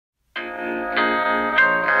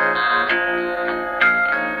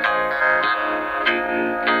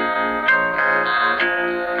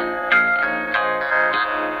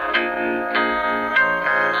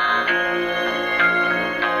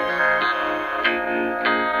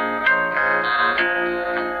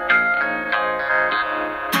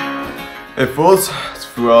Hey fools, it's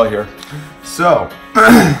FOOEL here. So,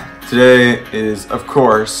 today is, of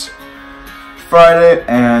course, Friday,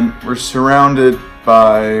 and we're surrounded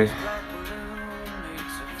by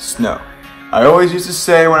snow. I always used to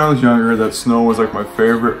say when I was younger that snow was like my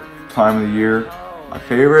favorite time of the year, my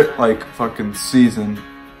favorite like fucking season,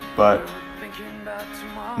 but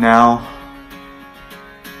now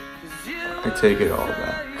I take it all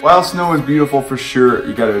back. While snow is beautiful for sure,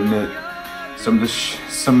 you gotta admit some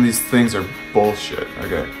of these things are bullshit.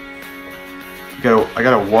 Okay, I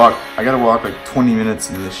gotta walk like 20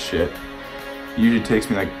 minutes in this shit. It usually takes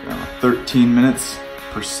me like, I don't know, 13 minutes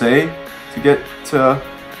per se to get to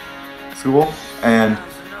school, and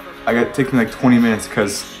it takes me like 20 minutes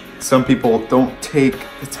because some people don't take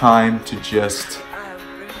the time to just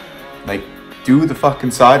like do the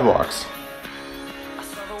fucking sidewalks.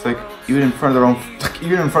 It's like even in front of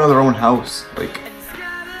their own house. Like,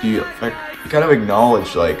 you gotta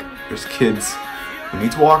acknowledge like there's kids who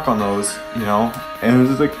need to walk on those, you know? And it was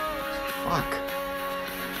just like, fuck.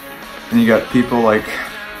 And you got people like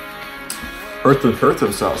hurt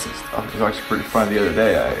themselves and stuff. It was actually pretty fun the other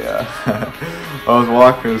day. I was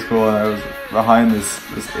walking to school and I was behind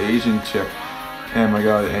this Asian chick, and my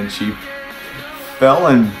god, and she fell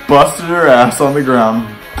and busted her ass on the ground.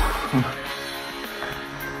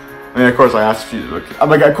 I mean, of course I asked if she was okay. I'm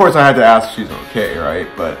like, of course I had to ask if she's okay, right?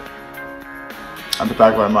 But at the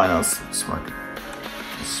back of my mind, I was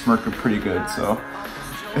smirking pretty good. So,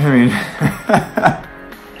 I mean,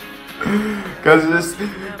 because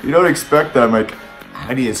you don't expect that. I'm like,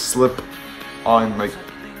 how do you slip on like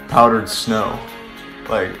powdered snow?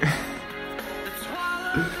 Like,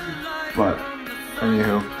 but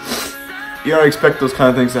anywho, you don't expect those kind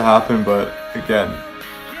of things to happen, but again,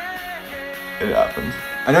 it happened.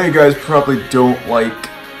 I know you guys probably don't like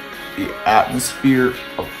the atmosphere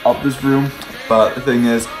of this room, but the thing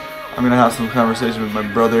is, I'm gonna have some conversation with my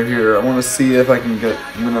brother here. I want to see if I can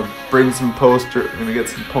I'm gonna bring some I'm gonna get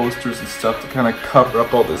some posters and stuff to kind of cover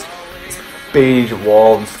up all this beige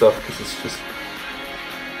wall and stuff, because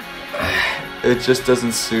it just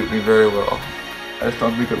doesn't suit me very well. I just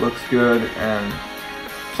don't think it looks good, and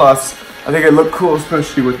plus, I think it looked cool,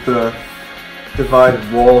 especially with the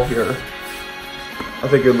divided wall here. I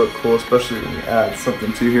think it'd look cool, especially when you add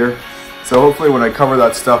something to here. So hopefully when I cover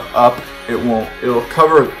that stuff up, it'll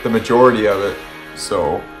cover the majority of it,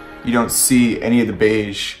 so you don't see any of the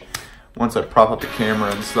beige once I prop up the camera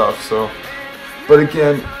and stuff. So, but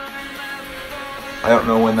again, I don't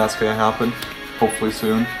know when that's gonna happen. Hopefully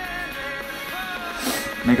soon.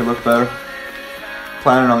 Make it look better.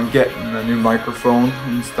 Planning on getting a new microphone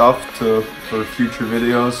and stuff for future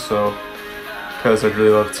videos, so because I'd really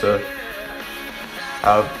love to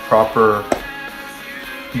have proper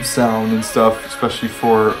sound and stuff, especially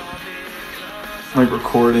for like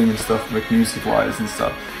recording and stuff, like music wise and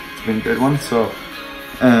stuff. It's been a good one. So,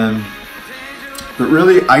 but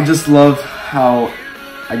really, I just love how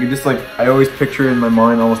I can just I always picture in my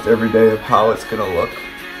mind almost every day of how it's gonna look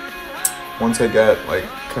once I get like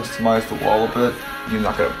customize the wall a bit. I'm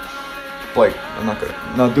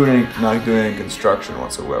not doing any construction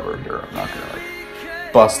whatsoever here. I'm not gonna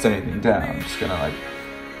like bust anything down. I'm just gonna like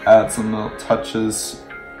add some little touches,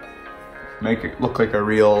 make it look like a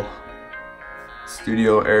real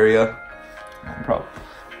studio area.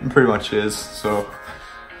 It pretty much is. So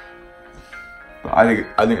I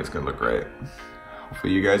think it's gonna look great.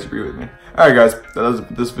 Hopefully you guys agree with me. Alright guys, that was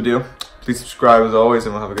this video. Please subscribe as always,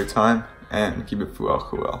 and we'll have a good time, and keep it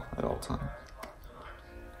FOOEL at all times.